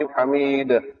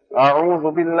حميد.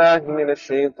 أعوذ بالله من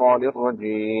الشيطان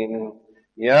الرجيم.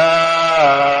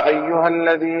 يا أيها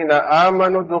الذين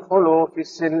آمنوا ادخلوا في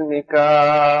السلم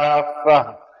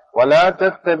كافة ولا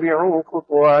تتبعوا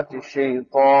خطوات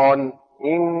الشيطان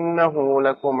إنه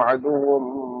لكم عدو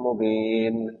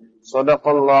مبين. صدق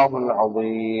الله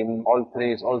العظيم. All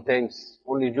praise, all thanks,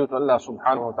 only due to Allah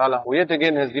subhanahu wa ta'ala, who yet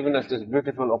again has given us this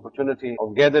beautiful opportunity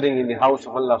of gathering in the house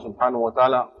of Allah subhanahu wa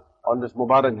ta'ala on this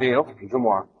Mubarak day of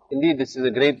Jumu'ah. Indeed, this is a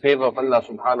great favor of Allah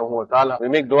subhanahu wa ta'ala. We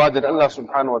make dua that Allah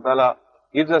subhanahu wa ta'ala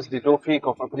gives us the tawfiq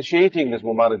of appreciating this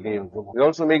Mubarak day of Jumu'ah. We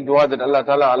also make dua that Allah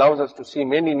ta'ala allows us to see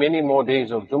many, many more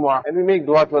days of Jumu'ah. And we make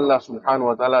dua to Allah subhanahu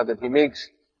wa ta'ala that He makes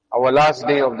our last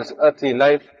day of this earthly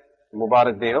life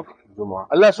Mubarak day of Jumu'ah.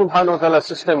 Allah subhanahu wa ta'ala's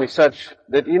system is such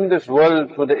that in this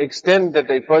world, to the extent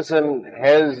that a person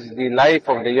has the life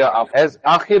of the year after, has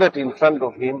akhirat in front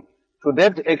of him, to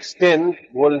that extent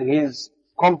will his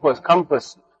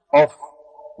compass of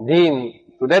deen,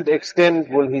 to that extent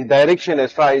will his direction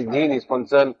as far as deen is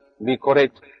concerned be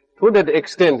correct. To that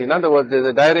extent, in other words, there's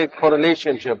a direct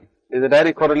relationship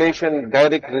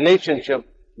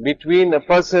between a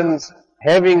person's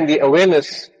having the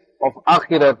awareness of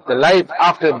akhirat, the life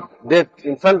after death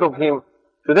in front of him.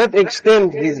 To that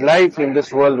extent, his life in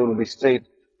this world will be straight.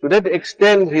 To that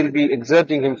extent, he'll be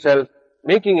exerting himself,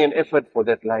 making an effort for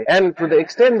that life. And to the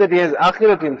extent that he has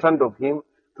akhirat in front of him,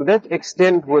 to that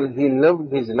extent will he live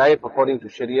his life according to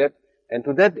Shariat, and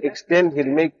to that extent he'll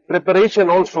make preparation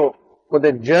also for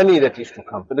the journey that is to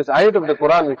come. So this ayat of the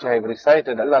Quran which I have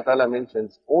recited, Allah Ta'ala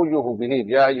mentions, O you who believe,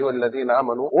 Ya ayyuhalladhina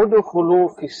amanu,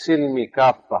 udkhulu fi silmi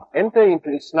kaffa. Enter into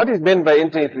Islam. What is meant by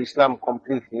enter into Islam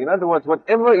completely? In other words,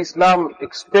 whatever Islam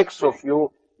expects of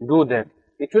you, do that.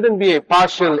 It shouldn't be a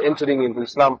partial entering into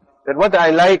Islam, that what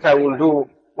I like I will do,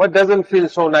 what doesn't feel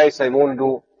so nice I won't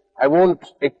do.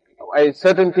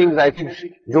 Certain things I teach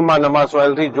Jummah namaz, so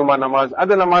I'll read Jummah namaz.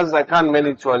 Other namazs I can't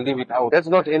manage, so I'll leave it out. That's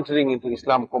not entering into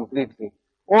Islam completely.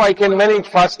 Or I can manage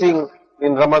fasting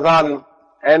in Ramadan,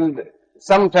 and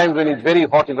sometimes when it's very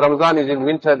hot, if Ramadan is in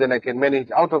winter, then I can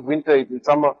manage. Out of winter, in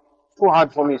summer, it's too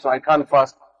hard for me, so I can't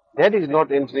fast. That is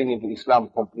not entering into Islam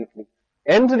completely.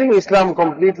 Entering Islam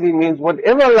completely means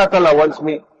whatever Allah Ta'ala wants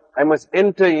me, I must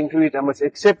enter into it, I must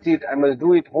accept it, I must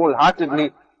do it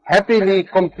wholeheartedly, happily,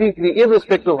 completely,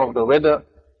 irrespective of the weather,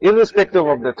 irrespective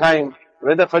of the time,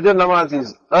 whether Fajr namaz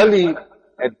is early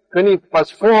at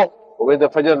 4:20, or whether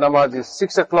Fajr namaz is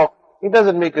 6 o'clock, it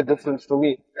doesn't make a difference to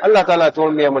me. Allah Ta'ala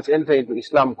told me I must enter into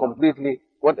Islam completely.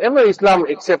 Whatever Islam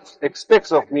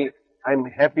expects of me, I'm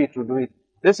happy to do it.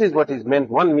 This is what is meant,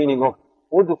 one meaning of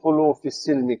udkhulu fi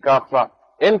silmi kaffa,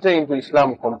 enter into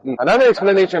Islam completely. Another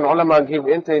explanation ulama give,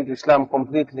 enter into Islam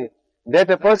completely,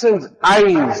 that a person's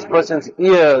eyes, person's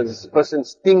ears,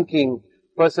 person's thinking,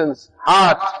 person's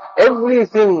heart,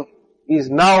 everything is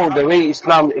now the way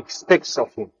Islam expects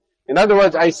of him. In other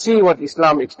words, I see what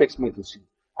Islam expects me to see.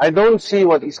 I don't see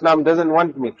what Islam doesn't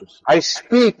want me to see. I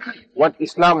speak what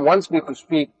Islam wants me to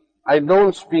speak. I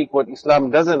don't speak what Islam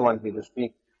doesn't want me to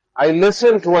speak. I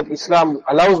listen to what Islam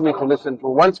allows me to listen to,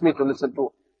 wants me to listen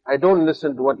to. I don't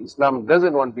listen to what Islam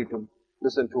doesn't want me to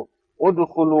listen to.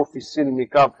 Udkhulu fi silmi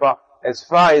kaffa. As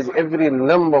far as every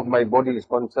limb of my body is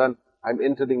concerned, I'm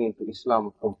entering into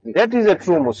Islam completely. That is a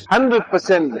true Muslim.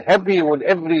 100% happy with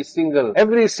every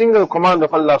single command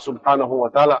of Allah subhanahu wa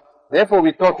ta'ala. Therefore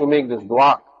we thought to make this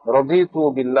dua.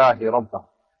 Raditu billahi rabba.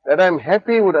 That I'm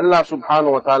happy with Allah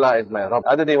subhanahu wa ta'ala as my Rabb. The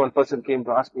other day one person came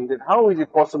to ask me that how is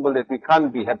it possible that we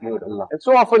can't be happy with Allah? And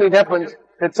so often it happens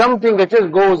that something that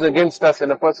just goes against us,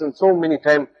 and a person so many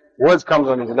times words comes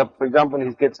on his lip. For example,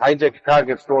 he gets hijacked, car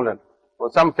gets stolen,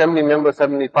 or some family member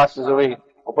suddenly passes away,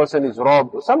 a person is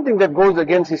robbed, or something that goes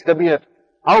against his tabiat.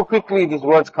 How quickly these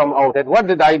words come out, that what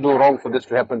did I do wrong for this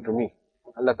to happen to me?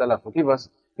 Allah Ta'ala forgive us.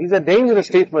 These are dangerous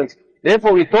statements.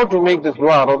 Therefore we thought to make this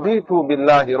dua, Raditu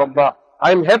billahi rabba.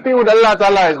 I'm happy with Allah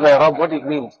Ta'ala as my Rabb. What it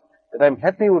means? That I'm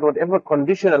happy with whatever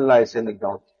condition Allah is sending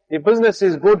down. If business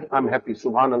is good, I'm happy.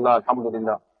 Subhanallah,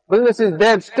 alhamdulillah. Business is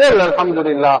bad, still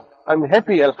alhamdulillah. I'm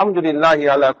happy,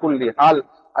 alhamdulillahi ala kulli hal.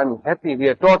 I'm happy. We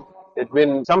are taught that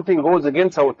when something goes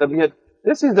against our tabiat,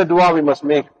 this is the dua we must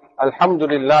make.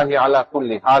 Alhamdulillahi ala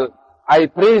kulli hal. I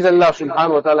praise Allah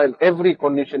subhanahu wa ta'ala in every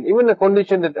condition, even a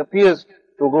condition that appears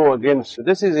to go against.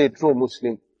 This is a true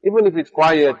Muslim. Even if it's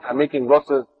quiet, I'm making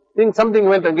losses, think something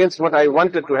went against what I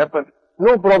wanted to happen,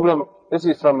 no problem. This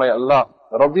is from my Allah.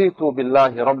 Raditu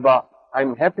billahi rabba.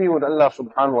 I'm happy with Allah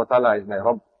subhanahu wa ta'ala as my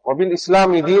Rabb. Wa bil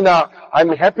Islami deena. I'm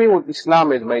happy with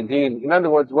Islam as my deen. In other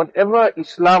words, whatever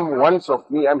Islam wants of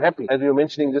me, I'm happy. As we were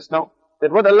mentioning just now,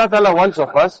 that what Allah Ta'ala wants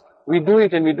of us, we do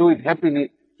it and we do it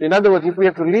happily. So in other words, if we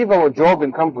have to leave our job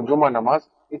and come for Jummah namaz,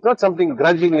 It's not something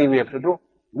grudgingly we have to do.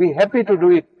 We're happy to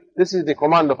do it. This is the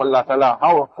command of Allah Ta'ala.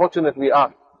 How fortunate we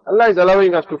are. Allah is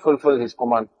allowing us to fulfill His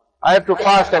command. I have to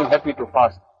fast, I'm happy to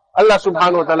fast. Allah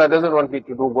subhanahu wa ta'ala doesn't want me to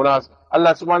do gunas.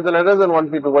 Allah subhanahu wa ta'ala doesn't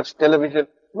want me to watch television.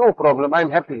 No problem, I'm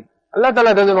happy. Allah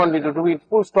Ta'ala doesn't want me to do it.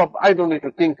 Full stop. I don't need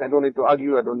to think, I don't need to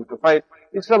argue, I don't need to fight.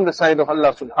 It's from the side of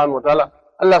Allah subhanahu wa ta'ala.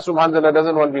 Allah subhanahu wa ta'ala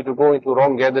doesn't want me to go into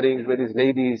wrong gatherings where there's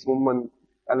ladies, women.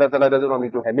 Allah Ta'ala doesn't want me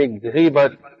to make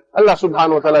ghibat. Allah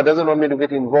subhanahu wa ta'ala doesn't want me to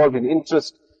get involved in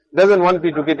interest. Doesn't want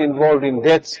me to get involved in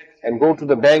debts and go to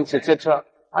the banks, etc.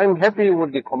 I'm happy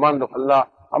with the command of Allah.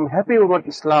 I'm happy with what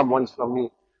Islam wants from me.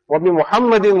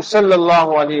 وَبِمُحَمَّدٍ صَلَّى اللَّهُ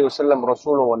عَلَيْهِ وَسَلَّمْ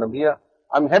رَسُولًا وَنَبِيًّا.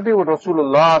 I'm happy with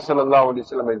Rasulullah sallallahu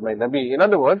alayhi wa sallam as my Nabi. In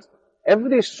other words,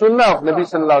 every sunnah of Nabi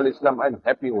sallallahu alayhi wa sallam I'm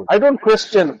happy with. I don't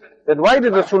question that why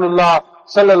did Rasulullah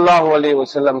sallallahu alayhi wa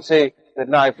sallam say that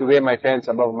now I have to wear my pants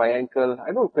above my ankle.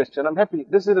 I don't question, I'm happy.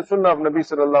 This is the sunnah of Nabi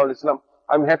sallallahu alayhi wa sallam.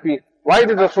 I'm happy. Why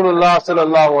did Rasulullah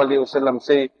sallallahu alayhi wa sallam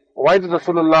say, why did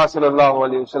Rasulullah sallallahu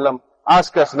alayhi wa sallam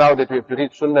ask us now that we have to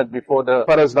read sunnah before the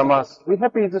faraz namaz? We're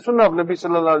happy. It's the sunnah of Nabi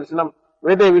sallallahu alayhi wa sallam.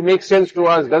 Whether it makes sense to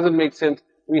us, doesn't make sense,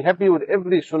 we're happy with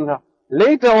every sunnah.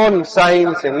 Later on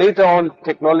science and later on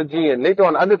technology and later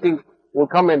on other things will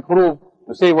come and prove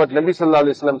to say what Nabi sallallahu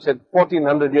alayhi wa sallam said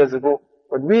 1400 years ago.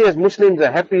 But we as Muslims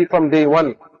are happy from day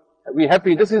one. We're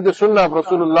happy. This is the sunnah of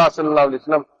Rasulullah sallallahu alayhi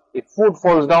wa sallam. If food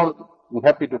falls down, we're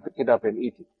happy to pick it up and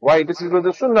eat it. Why? This is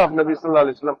the sunnah of Nabi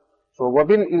sallallahu alayhi wa sallam. So,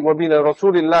 وَبِنَ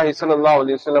رَسُولِ اللَّهِ صَلَى اللَّهُ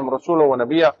عَلَيْهِ وَسَلَّمْ رَسُولًا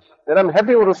وَنَبِيًّا. That I'm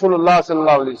happy with Rasulullah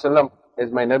sallallahu alayhi wa sallam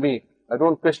as my Nabi. I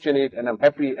don't question it and I'm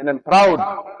happy and I'm proud.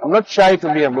 I'm not shy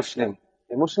to be a Muslim.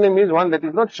 A Muslim is one that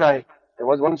is not shy. There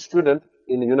was one student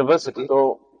in a university.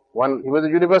 So, he was a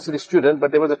university student,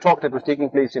 but there was a talk that was taking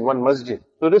place in one masjid.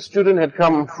 So this student had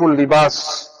come full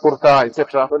libas, kurta,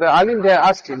 etc. So the alim there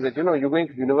asked him that, you're going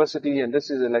to university and this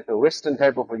is like a Western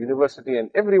type of a university and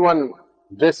everyone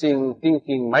dressing,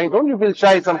 thinking, mind. Don't you feel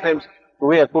shy sometimes to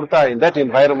wear a kurta in that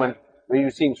environment where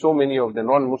you're seeing so many of the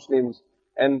non-Muslims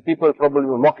and people probably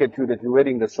will mock at you that you're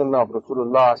wearing the sunnah of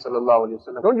Rasulullah sallallahu alayhi wa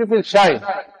sallam. Don't you feel shy?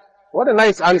 What a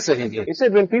nice answer he gave. He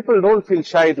said, when people don't feel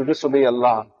shy to disobey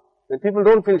Allah, when people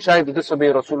don't feel shy to disobey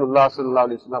Rasulullah sallallahu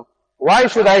alayhi wa sallam, why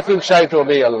should I feel shy to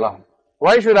obey Allah?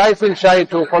 Why should I feel shy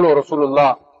to follow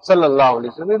Rasulullah sallallahu alayhi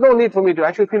wa sallam? There's no need for me to.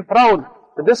 I should feel proud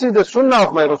that this is the sunnah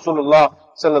of my Rasulullah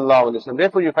sallallahu alayhi wa sallam.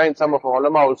 Therefore you find some of our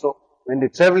ulama also, when they're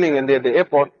traveling and they're at the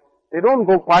airport, they don't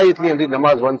go quietly and read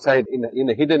namaz one side in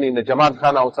a hidden in a Jamaat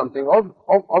Khana or something.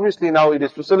 Obviously now it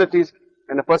is facilities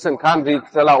and a person can't read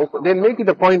salah. They'll make it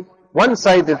a point, one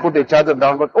side they put their charger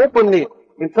down, but openly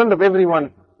in front of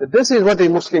everyone, that this is what a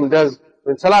Muslim does.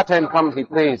 When salah time comes, he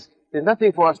prays. There's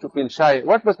nothing for us to feel shy.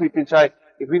 What must we feel shy?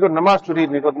 If we got namaz to read,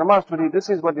 we got namaz to read. This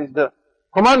is what is the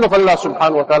command of Allah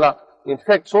subhanahu wa ta'ala. In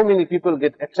fact, so many people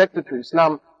get attracted to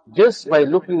Islam just by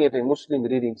looking at a Muslim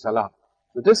reading salah.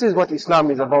 So this is what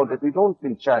Islam is about, that we don't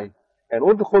feel shy. And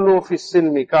udkhulu fi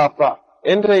silmi kafa,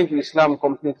 enter into Islam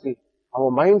completely.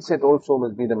 Our mindset also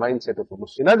must be the mindset of a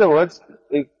Muslim. In other words,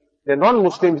 the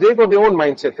non-Muslims, they got their own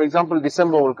mindset. For example,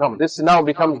 December will come. This now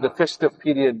becomes the festive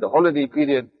period, the holiday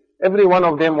period. Every one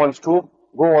of them wants to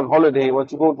go on holiday,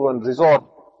 wants to go to a resort,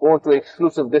 go to an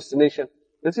exclusive destination.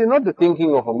 This is not the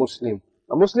thinking of a Muslim.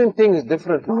 A Muslim thing is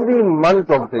different. Every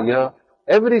month of the year,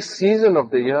 every season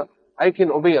of the year, I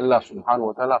can obey Allah subhanahu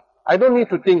wa ta'ala. I don't need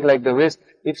to think like the West.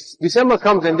 If December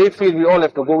comes and they feel we all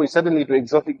have to go suddenly to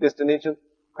exotic destinations,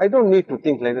 I don't need to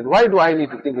think like that. Why do I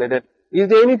need to think like that? Is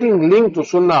there anything linked to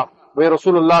Sunnah where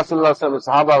Rasulullah sallallahu alaihi wasallam,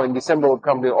 Sahaba, when December would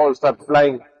come, they all start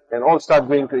flying and all start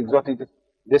going to exotic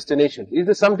destinations? Is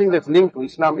there something that's linked to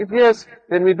Islam? If yes,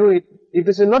 then we do it. If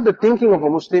this is not the thinking of a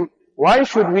Muslim, why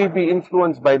should we be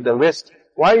influenced by the West?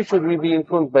 Why should we be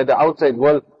influenced by the outside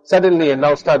world suddenly and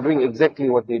now start doing exactly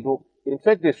what they do? In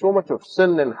fact, there's so much of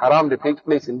sin and haram that takes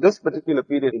place in this particular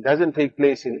period. It doesn't take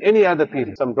place in any other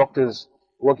period. Some doctors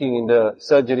working in the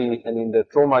surgery and in the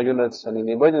trauma units and in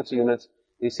the emergency units,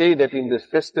 they say that in this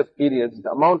festive periods,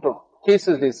 the amount of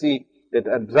cases they see that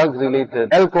are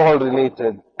drug-related,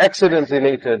 alcohol-related,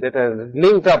 accident-related, that are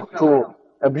linked up to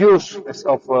abuse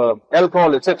of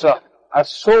alcohol, etc., are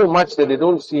so much that they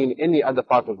don't see in any other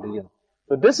part of the year.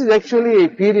 So this is actually a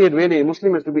period where a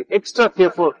Muslim has to be extra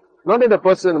careful. Not that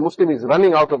a Muslim is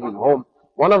running out of his home.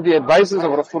 One of the advices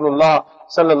of Rasulullah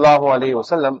sallallahu alayhi wa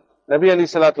sallam, Nabi alayhi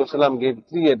salatu wasalam gave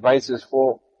 3 advices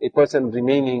for a person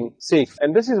remaining safe.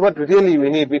 And this is what really we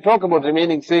need. We talk about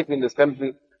remaining safe in this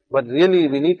country, but really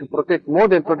we need to protect, more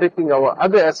than protecting our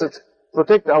other assets,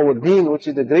 protect our deen, which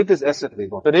is the greatest asset we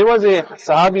got. So there was a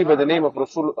Sahabi by the name of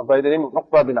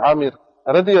Uqba bin Amir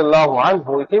radiyallahu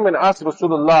anhu. He came and asked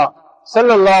Rasulullah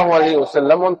sallallahu alayhi wa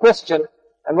sallam one question.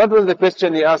 And what was the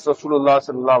question he asked Rasulullah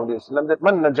sallallahu alayhi wa sallam? That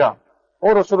man najah?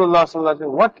 Oh Rasulullah sallallahu alayhi wa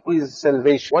sallam, what is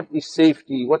salvation? What is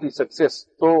safety? What is success?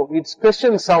 So its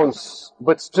question sounds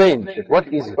but strange.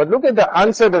 What is it? But look at the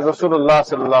answer that Rasulullah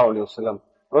sallallahu alayhi wa sallam.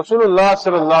 Rasulullah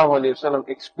sallallahu alayhi wa sallam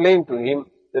explained to him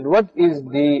that what is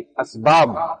the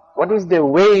asbab? What is the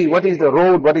way? What is the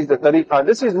road? What is the tariqah?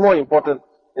 This is more important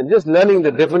than just learning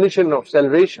the definition of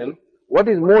salvation. What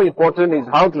is more important is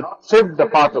how to tread the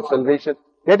path of salvation.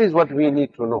 That is what we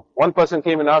need to know. One person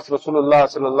came and asked Rasulullah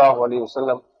sallallahu alayhi wa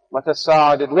sallam, Mata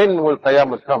sa'adat, when will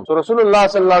Qiyamah come? So Rasulullah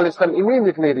sallallahu alayhi wa sallam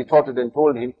immediately retorted and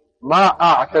told him, Ma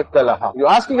a'atatta laha. You're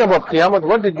asking about Qiyamah,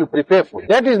 what did you prepare for?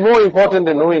 That is more important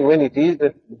than knowing when it is,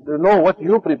 that to know what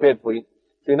you prepared for it.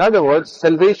 So in other words,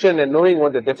 salvation and knowing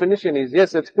what the definition is,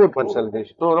 yes, it's good for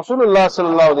salvation. So Rasulullah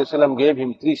sallallahu alayhi wa sallam gave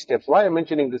him 3 steps. Why I'm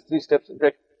mentioning these 3 steps? In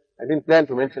fact, I didn't plan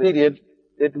to mention it,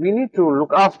 that we need to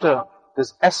look after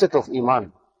this asset of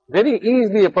Iman. Very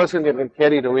easily a person can get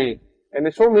carried away. And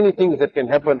there's so many things that can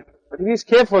happen. But if he's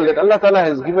careful that Allah Ta'ala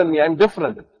has given me, I'm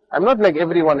different. I'm not like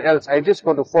everyone else. I just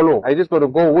got to follow. I just got to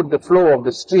go with the flow of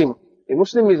the stream. A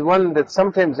Muslim is one that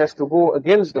sometimes has to go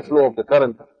against the flow of the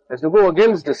current. Has to go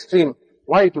against the stream.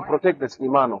 Why? To protect this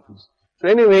Iman of his. So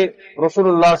anyway,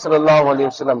 Rasulullah sallallahu alayhi wa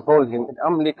sallam told him,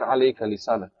 Amlik alayka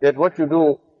lisana. That what you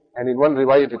do, and in one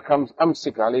riwayat it comes,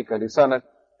 Amsik alayka lisana.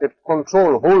 That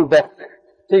control, hold back.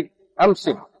 Take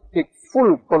Amsik. Take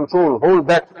full control, hold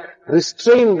back,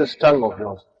 restrain this tongue of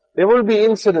yours. There will be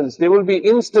incidents, there will be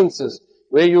instances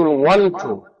where you'll want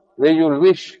to, where you'll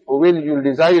wish, or where you'll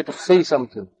desire to say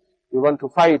something. You want to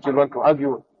fight, you want to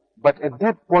argue. But at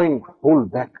that point, hold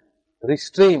back,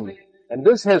 restrain. And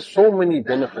this has so many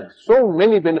benefits, so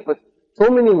many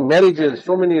marriages,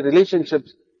 so many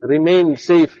relationships remain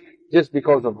safe just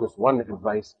because of this one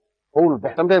advice. Hold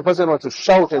back. Sometimes a person wants to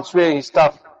shout and swear his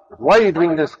stuff. Why are you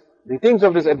doing this? He thinks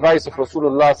of this advice of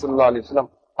Rasulullah sallallahu alayhi wa sallam.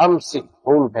 Amsik,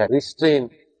 hold back, restrain.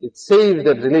 It saves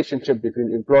that relationship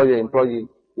between employer and employee,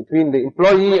 between the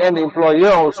employee and the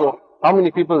employer also. How many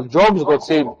people's jobs got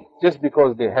saved just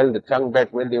because they held the tongue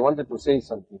back when they wanted to say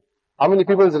something? How many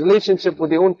people's relationship with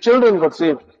their own children got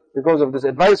saved because of this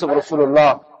advice of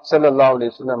Rasulullah sallallahu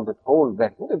alayhi wa sallam, that hold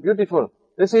back. What a beautiful.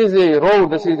 This is a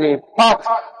road, this is a path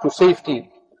to safety.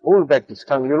 Hold back this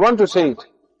tongue. You'll want to say it.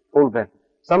 Hold back.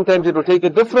 Sometimes it will take a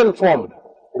different form.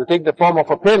 It will take the form of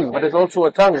a pen, but it's also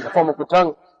a tongue. The form of a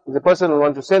tongue is a person who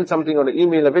wants to send something on an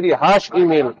email, a very harsh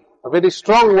email, a very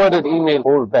strong-worded email.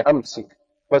 Hold back. Amsik.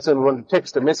 Person who wants to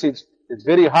text a message. It's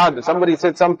very hard. Somebody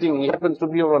said something, he happens to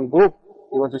be on group.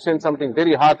 He wants to send something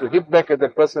very hard to hit back at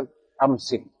that person.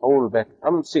 Amsik. Hold back.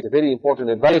 Amsik. A very important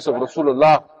advice of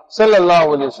Rasulullah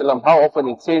sallallahu alayhi wa sallam. How often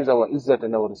it saves our izzat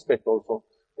and our respect also.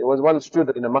 There was one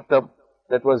student in a maktab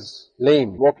that was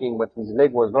lame, walking, but his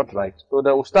leg was not right. So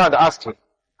the ustad asked him,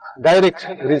 direct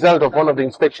result of one of the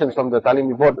inspections from the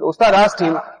Talimi board, the ustad asked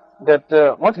him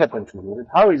that, what happened to you?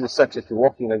 How is it such that you're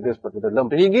walking like this but with a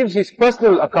limp? He gives his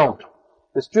personal account.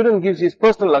 The student gives his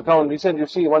personal account. He said, you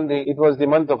see, one day, it was the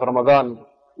month of Ramadan.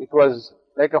 It was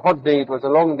like a hot day, it was a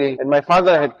long day, and my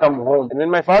father had come home. And when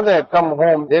my father had come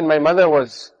home, then my mother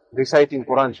was reciting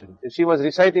Quran. She was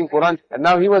reciting Quran, and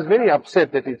now he was very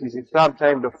upset that it is iftar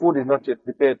time, the food is not yet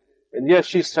prepared. And here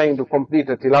she's trying to complete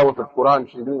a tilawat of Quran,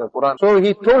 she's doing a Quran. So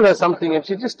he told her something, and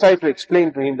she just tried to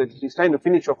explain to him that she's trying to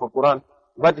finish off a Quran.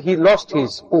 But he lost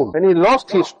his cool. When he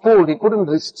lost his cool, he couldn't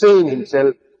restrain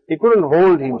himself, he couldn't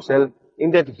hold himself.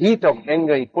 In that heat of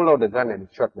anger, he pulled out a gun and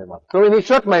he shot my mother. So when he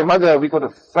shot my mother, we got a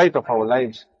fright of our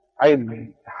lives. I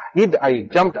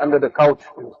jumped under the couch.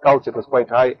 It was quite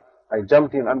high. I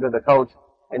jumped in under the couch,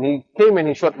 and he came and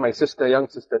he shot my sister, young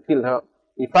sister, killed her.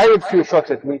 He fired few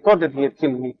shots at me, thought that he had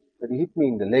killed me, but he hit me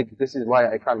in the leg. This is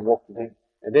why I can't walk today.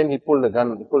 And then he pulled the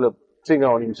gun, he pulled a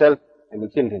trigger on himself, and he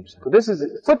killed himself. So this is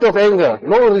a fit of anger,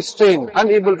 no restraint,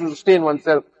 unable to sustain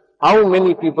oneself. How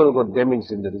many people got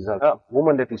damaged in the result? A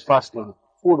woman that is fasting,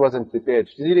 food wasn't prepared.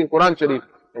 She's eating Quran Sharif,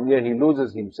 and here he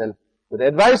loses himself. With the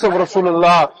advice of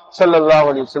Rasulullah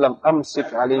sallallahu alayhi wa sallam, amsik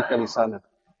alayka lisanak.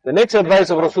 The next advice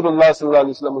of Rasulullah sallallahu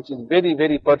alayhi wa sallam, which is very,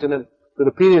 very pertinent to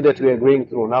the period that we are going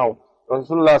through now.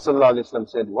 Rasulullah sallallahu alayhi wa sallam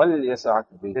said, "Wal yasa'ak,"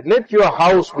 that let your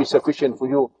house be sufficient for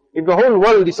you. If the whole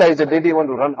world decides that they want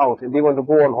to run out, and they want to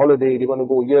go on holiday, they want to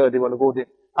go here, they want to go there.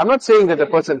 I'm not saying that a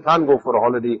person can't go for a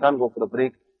holiday, can't go for a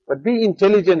break, but be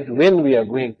intelligent when we are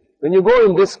going. When you go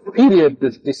in this period,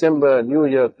 this December, New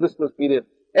Year, Christmas period,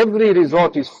 every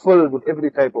resort is filled with every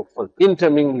type of fun.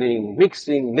 Intermingling,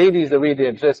 mixing, ladies the way they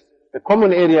are dressed, the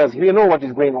common areas, we know what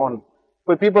is going on.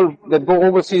 For people that go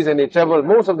overseas and they travel,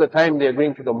 most of the time they are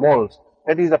going to the malls.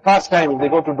 That is the pastime. If they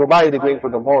go to Dubai, they're going to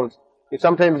the malls. If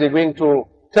sometimes they're going to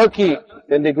Turkey,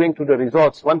 then they're going to the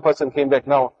resorts. One person came back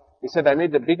now. He said, I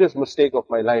made the biggest mistake of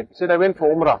my life. He said, I went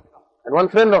for Umrah. And one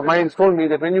friend of mine told me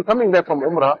that when you're coming back from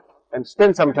Umrah and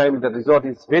spend some time at the resort,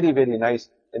 it's very, very nice.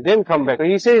 And then come back. So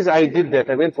he says, I did that.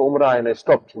 I went for Umrah and I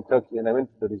stopped in Turkey and I went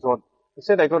to the resort. He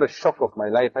said, I got a shock of my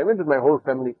life. I went with my whole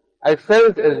family. I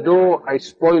felt as though I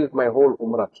spoiled my whole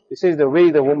Umrah. He says the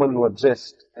way the women were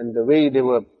dressed and the way they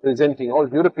were presenting, all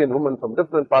European women from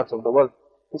different parts of the world.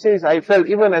 He says, I felt,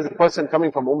 even as a person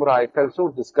coming from Umrah, I felt so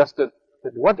disgusted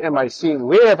that what am I seeing?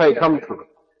 Where have I come to?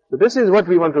 So this is what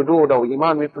we want to do with our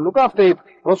Iman. We have to look after it.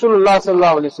 Rasulullah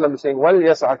sallallahu alayhi wa sallam is saying, "Wal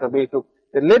yas'aka baytuk,"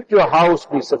 that let your house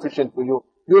be sufficient for you.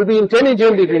 You will be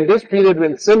intelligent if in this period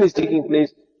when sin is taking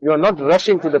place, you are not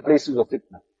rushing to the places of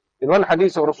fitna. In one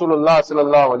hadith of Rasulullah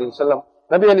sallallahu alayhi wa sallam,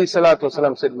 Nabi alayhi salatu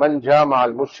wasalam said, "Man jama'a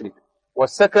al-mushrik wa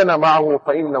sakana ma'ahu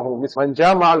fa innahu mis." Man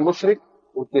jama'a al-mushrik,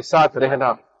 uske saath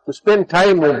rehna, to spend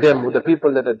time with them, with the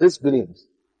people that are disbelievers.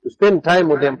 To spend time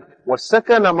with them,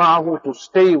 وَسَكَنَ مَعَهُ, to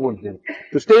stay with them.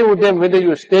 To stay with them, whether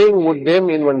you're staying with them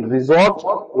in one resort,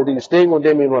 whether you're staying with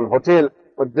them in one hotel,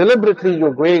 but deliberately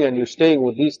you're going and you're staying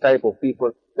with these type of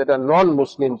people that are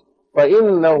non-Muslims.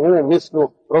 فَإِنَّهُ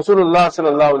مِثْلُ. Rasulullah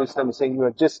sallallahu alayhi wa sallam is saying, you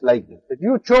are just like them. If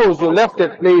you chose, you left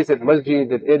that place, that masjid,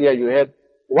 that area you had,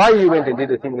 why you went and did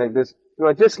a thing like this? You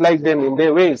are just like them in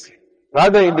their ways.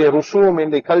 Rather in their rushum, in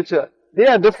their culture. They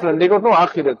are different, they got no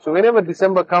akhirat. So whenever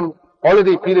December comes,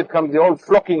 holiday period comes, they're all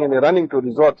flocking and they're running to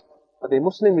resorts. But a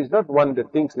Muslim is not one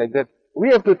that thinks like that. We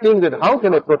have to think that how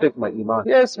can I protect my Iman?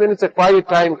 Yes, when it's a quiet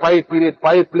time, quiet period,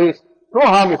 quiet place, no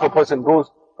harm if a person goes,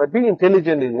 but be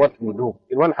intelligent in what we do.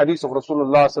 In one hadith of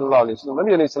Rasulullah sallallahu alayhi wa sallam,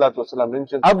 Nabi alayhi salatu wasalam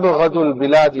mentioned, أَبْغَضُ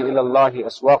الْبِلَادِ إِلَى اللَّهِ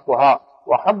أَسْوَاقُهَا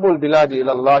وَحَبُّ الْبِلَادِ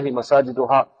إِلَى اللَّهِ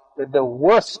مَسَاجِدُهَا. That the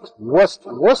worst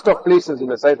of places in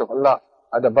the sight of Allah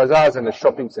are the bazaars and the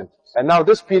shopping centers. And now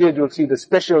this period you'll see the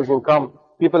specials will come.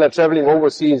 People are traveling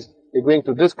overseas. They're going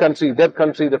to this country, that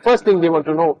country. The first thing they want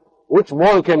to know, which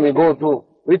mall can we go to?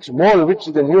 Which is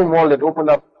the new mall that opened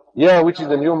up here? Which is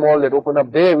the new mall that opened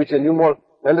up there? Which is the new mall?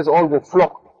 Let us all go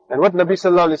flock. And what Nabi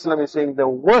sallallahu alayhi wa sallam is saying, the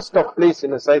worst of place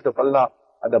in the sight of Allah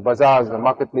are the bazaars, the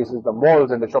marketplaces, the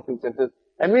malls and the shopping centers.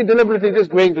 And we deliberately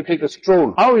just going to take a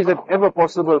stroll. How is it ever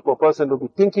possible for a person to be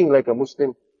thinking like a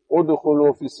Muslim?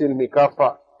 Udukhulu fi silmi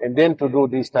kafa, and then to do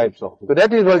these types of things. So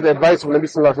that is what the advice of Nabi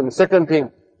sallallahu alayhi wa sallam. The second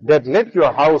thing, that let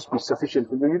your house be sufficient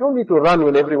for you. You don't need to run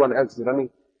when everyone else is running.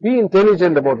 Be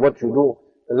intelligent about what you do.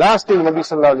 The last thing Nabi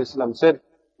sallallahu alayhi wa sallam said,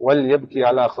 وَلْيَبْكِ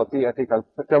عَلَىٰ خَطِيئَتِكَ.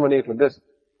 I'll terminate with this.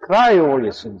 Cry over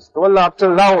your sins. So Allah, up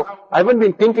till now, I haven't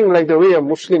been thinking like the way a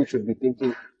Muslim should be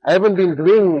thinking. I haven't been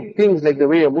doing things like the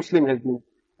way a Muslim has been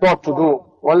taught to do.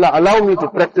 Allah, allow me to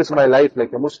practice my life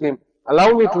like a Muslim.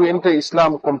 Allow me to enter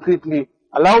Islam completely.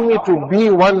 Allow me to be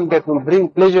one that will bring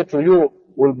pleasure to you,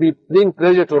 bring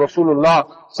pleasure to Rasulullah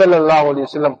sallallahu alayhi wa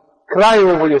sallam. Cry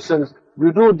over your sins.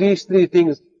 You do these three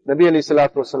things, Nabi alayhi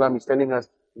salatu wasalam is telling us,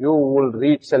 you will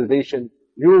reach salvation.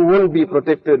 You will be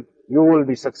protected. You will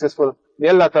be successful. May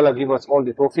Allah Ta'ala give us all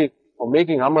the tawfiq for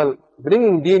making amal,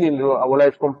 bringing deen into our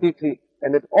life completely,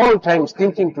 and at all times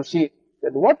thinking to see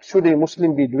that what should a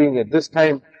Muslim be doing at this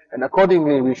time, and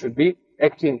accordingly we should be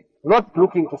acting, not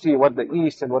looking to see what the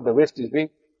East and what the West is doing,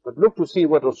 but look to see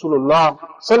what Rasulullah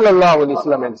sallallahu alayhi wa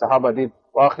sallam and Sahaba did.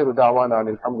 Wa akhiru da'wana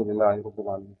alhamdulillahi rabbil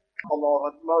alamin. Allahu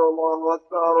Akbar, Allahu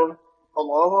Akbar,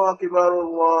 Allahu Akbar,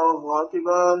 Allahu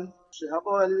Akbar.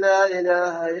 Ashhadu an la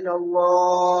ilaha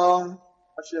illallah.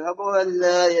 Ashhadu an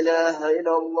la ilaha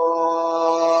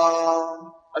illallah.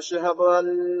 Ashhadu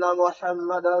anna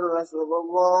Muhammadan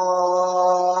Rasulullah.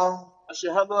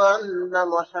 أشهد أن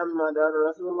محمدا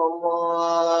رسول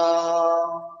الله.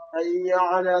 حي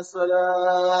على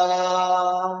الصلاة،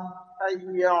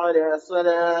 حي على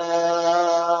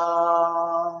الصلاة،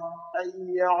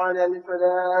 حي على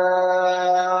الفلاح،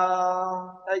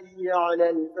 حي على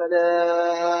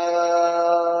الفلاح.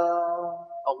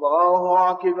 الله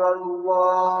أكبر،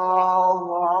 الله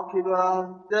أكبر،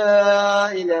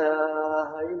 لا إله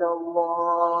إلا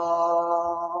الله.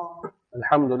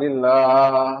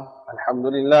 الحمد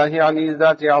لله علي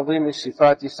الذات عظيم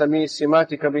الصفات سميع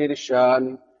السمات كبير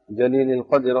الشان جليل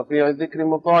القدر رفيع الذكر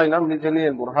مطاع الأمر جليل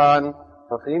البرهان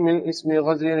فخيم الاسم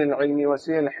غزير العلم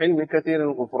وسيع الحلم كثير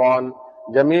الغفران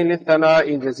جميل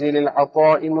الثناء جزيل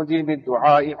العطاء مجيب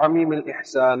الدعاء عميم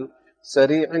الإحسان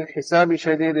سريع الحساب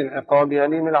شديد العقاب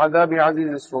أليم العذاب عزيز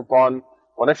السلطان.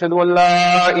 ونشهد أن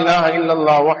لا إله إلا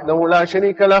الله وحده لا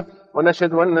شريك له،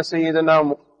 ونشهد أن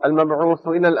سيدنا المبعوث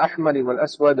إلى الأحمر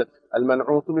والأسود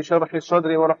المنعوت بشرح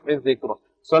الصدر ورفع الذكر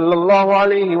صلى الله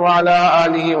عليه وعلى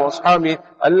آله وأصحابه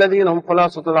الذين هم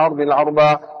خلاصة العرب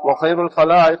العربى وخير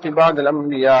الخلائق بعد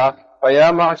الأنبياء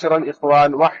فيا معشر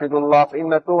الإخوان وحدوا الله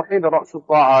فإن التوحيد رأس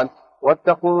الطاعات،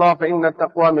 واتقوا الله فإن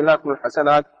التقوى ملاك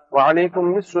الحسنات،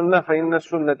 وعليكم بالسنة فإن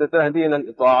السنة تهدي إلى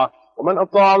الإطاعة، ومن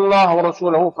أطاع الله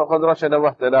ورسوله فقد رشد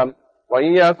واهتدى.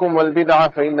 وإياكم والبدعة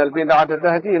فإن البدعة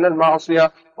تهدي إلى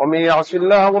المعصية، ومن يعص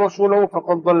الله ورسوله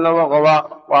فقد ضل وغوى.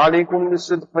 وعليكم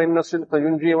بالصدق فإن الصدق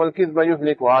ينجي والكذب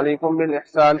يهلك، وعليكم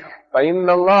بالإحسان فإن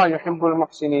الله يحب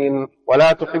المحسنين،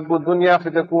 ولا تحب الدنيا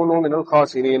فتكونوا من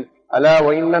الخاسرين. ألا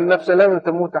وإن النفس لن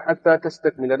تموت حتى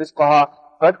تستكمل رزقها،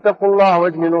 فاتقوا الله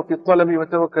واجملوا في الطلب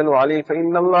وتوكلوا عليه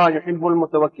فإن الله يحب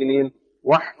المتوكلين.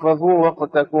 واحفظوا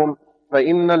وقتكم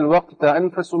فإن الوقت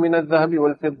أنفس من الذهب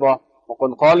والفضة.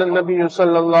 وقد قال النبي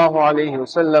صلى الله عليه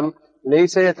وسلم: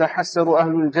 ليس يتحسر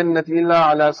أهل الجنة إلا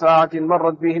على ساعة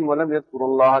مرت بهم ولم يذكروا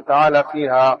الله تعالى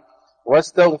فيها.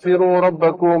 واستغفروا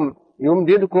ربكم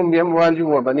يمددكم بأموال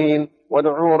وبنين،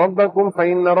 وادعوا ربكم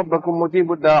فإن ربكم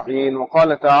مجيب الداعين.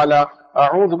 وقال تعالى: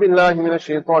 أعوذ بالله من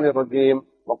الشيطان الرجيم.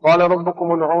 وقال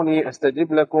ربكم ادعوني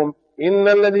أستجب لكم إن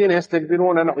الذين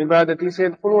يستكبرون عن عبادتي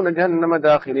سيدخلون جهنم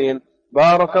داخلين.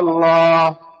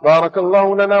 بارك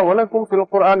الله لنا ولكم في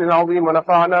القرآن العظيم،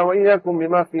 ونفعنا وإياكم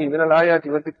بما فيه من الآيات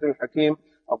والذكر الحكيم.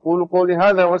 أقول قولي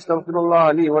هذا واستغفر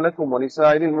الله لي ولكم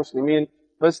ولسائر المسلمين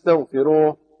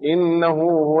فاستغفروه إنه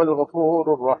هو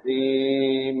الغفور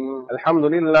الرحيم. الحمد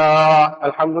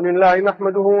لله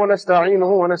نحمده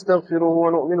ونستعينه ونستغفره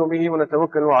ونؤمن به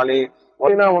ونتوكل عليه،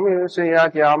 ومن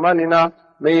سيئات أعمالنا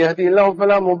من يهدي الله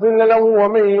فلا مضل له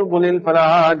ومن يضلل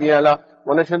فلا هادي له،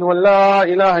 ونشهد أن لا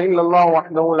إله إلا الله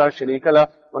وحده لا شريك له،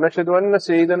 ونشهد أن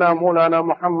سيدنا مولانا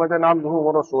محمدا عبده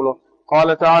ورسوله.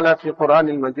 قال تعالى في القرآن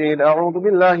المجيد: أعوذ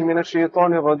بالله من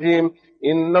الشيطان الرجيم.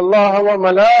 إن الله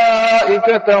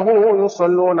وملائكته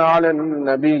يصلون على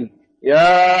النبي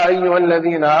يا أيها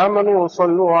الذين آمنوا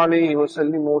صلوا عليه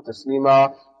وسلموا تسليما.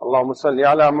 اللهم صل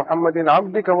على محمد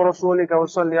عبدك ورسولك،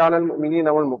 وصل على المؤمنين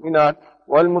والمؤمنات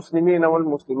والمسلمين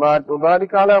والمسلمات،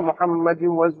 وبارك على محمد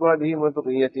وأزواجه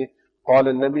وذريته. قال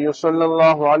النبي صلى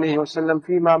الله عليه وسلم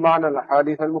فيما معنى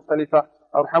الأحاديث المختلفة: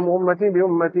 أرحم أمتي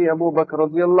بأمتي أبو بكر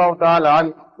رضي الله تعالى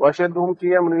عنه، وأشدهم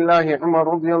في أمر الله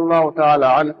عمر رضي الله تعالى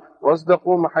عنه،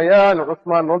 واصدقهم حياء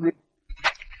عثمان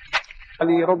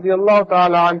علي رضي الله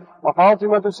تعالى عنه،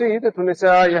 وفاطمة سيدة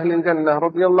نساء أهل الجنة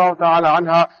رضي الله تعالى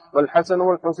عنها، والحسن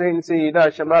والحسين سيدا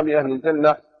شباب أهل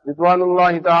الجنة رضوان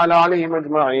الله تعالى عليهم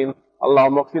أجمعين.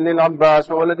 اللهم اغفر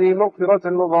للعباس وولده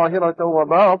مغفرة ظاهرة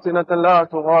وباطنة لا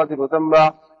تغادر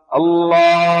ذنبا.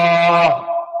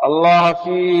 الله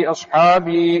في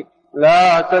أصحابي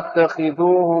لا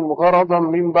تتخذوهم غرضا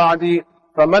من بعدي،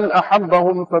 فمن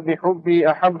أحبهم فبحبي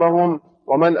أحبهم،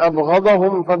 ومن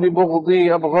أبغضهم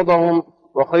فببغضي أبغضهم،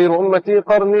 وخير أمتي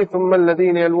قرني ثم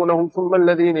الذين يلونهم ثم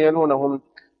الذين يلونهم.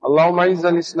 اللهم أعز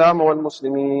الإسلام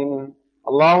والمسلمين،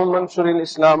 اللهم انصر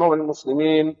الإسلام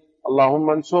والمسلمين، اللهم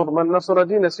انصر من نصر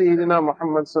دين سيدنا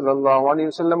محمد صلى الله عليه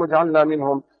وسلم واجعلنا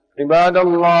منهم. عباد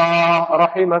الله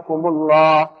رحمكم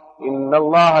الله، إن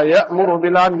الله يأمر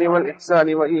بالعدل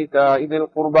والإحسان وإيتاء ذي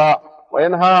القربى،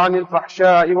 وينهى عن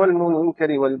الفحشاء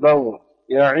والمنكر والبغي،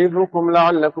 يعظكم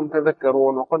لعلكم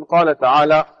تذكرون. وقد قال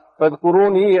تعالى: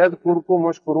 فاذكروني أذكركم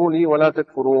واشكروا لي ولا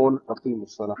تكفرون. أقيموا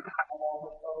الصلاة.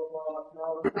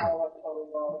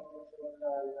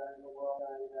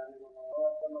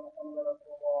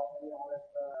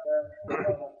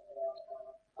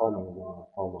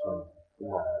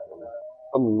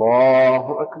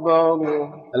 الله أكبر.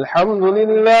 الحمد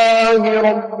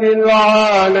لله رب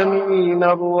العالمين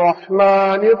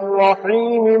الرحمن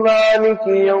الرحيم مالك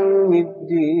يوم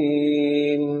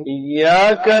الدين،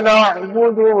 إياك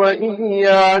نعبد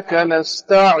وإياك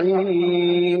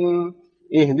نستعين،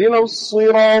 اهدنا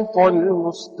الصراط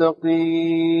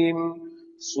المستقيم،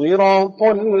 صراط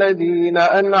الذين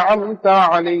أنعمت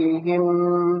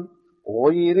عليهم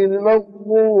غير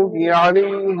المغضوب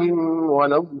عليهم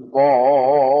ولا الضالين.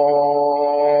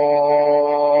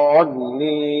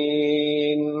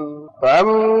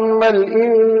 فأما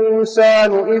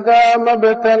الإنسان إذا ما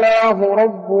ابتلاه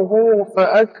ربه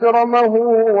فأكرمه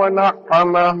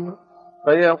ونعمه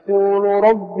فيقول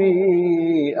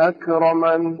ربي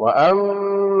أكرمن،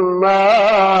 وأما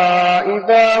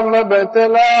إذا ما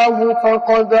ابتلاه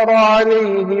فقدر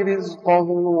عليه رزقه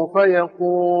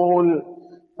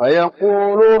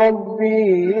فيقول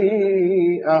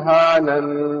ربي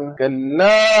أهانن.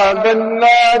 كلا بل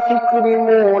لا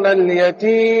تكرمون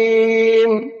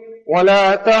اليتيم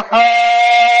ولا تحاضون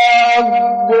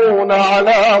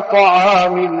على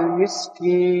طعام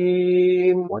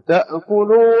المسكين،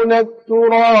 وتأكلون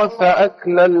التراث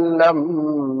أكلا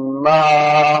لما،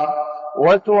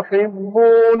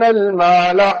 وتحبون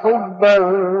المال حبا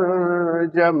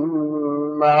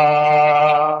جما.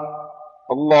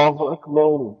 الله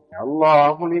أكبر.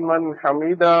 الله لمن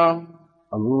حمده.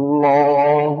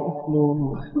 الله أكبر.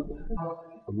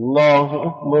 الله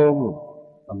أكبر.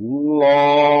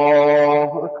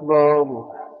 الله أكبر.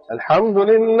 الحمد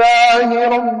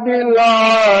لله رب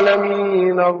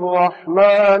العالمين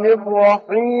الرحمن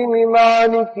الرحيم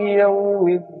مالك يوم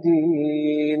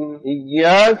الدين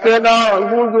إياك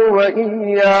نعبد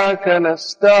وإياك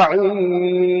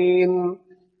نستعين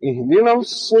اهدنا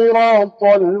الصراط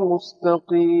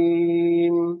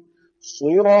المستقيم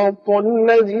صراط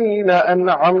الذين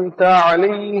أنعمت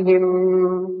عليهم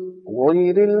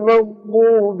غير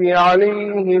المغضوب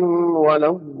عليهم ولا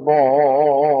الضالين.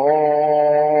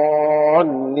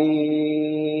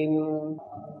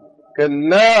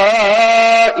 كلا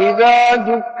إذا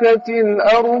دكت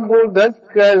الأرض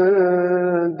دكا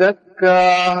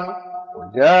دكا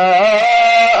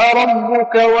وجاء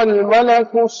ربك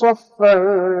والملك صفا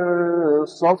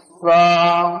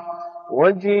صفا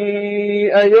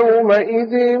وجيء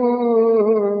يومئذ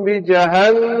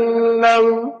بجهنم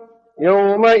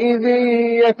يومئذ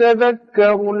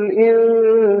يتذكر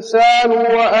الإنسان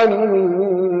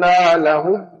وأنى له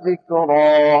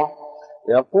الذكرى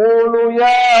يقول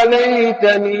يا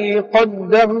ليتني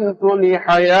قدمت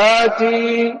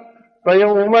لحياتي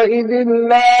فيومئذ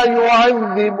لا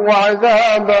يعذب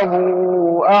عذابه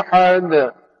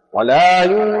أحد ولا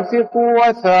يوثق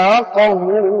وثاقه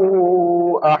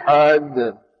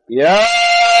أحد. يا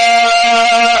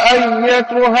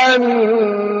أيتها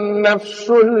النفس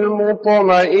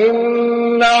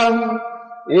المطمئنة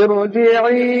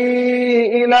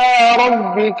ارجعي إلى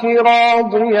ربك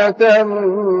راضية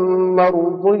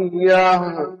مرضية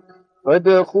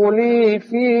فادخلي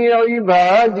في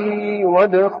عبادي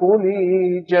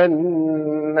وادخلي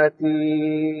جنتي.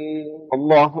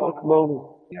 الله أكبر.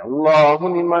 الله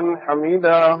لمن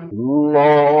حمده.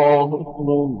 الله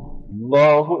أكبر.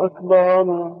 الله أكبر.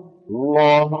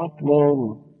 الله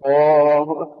أكبر.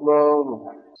 الله أكبر.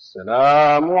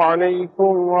 السلام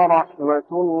عليكم ورحمة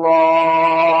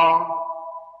الله.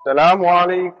 السلام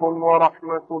عليكم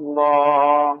ورحمة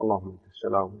الله. اللهم أنت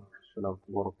السلام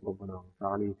تبارك ربنا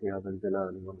وتعالى في هذا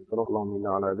الجلال والإكرام. اللهم إنا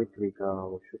على ذكرك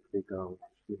وشكرك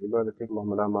وحسن عبادتك.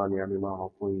 اللهم لا مانع لما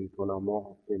أعطيت ولا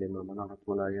معطي لما منعت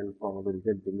ولا ينفع ذا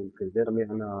الجد منك الجد.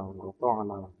 سمعنا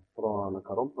وأطعنا غفرانك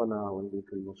ربنا وإليك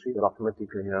المصير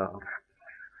برحمتك يا أرحم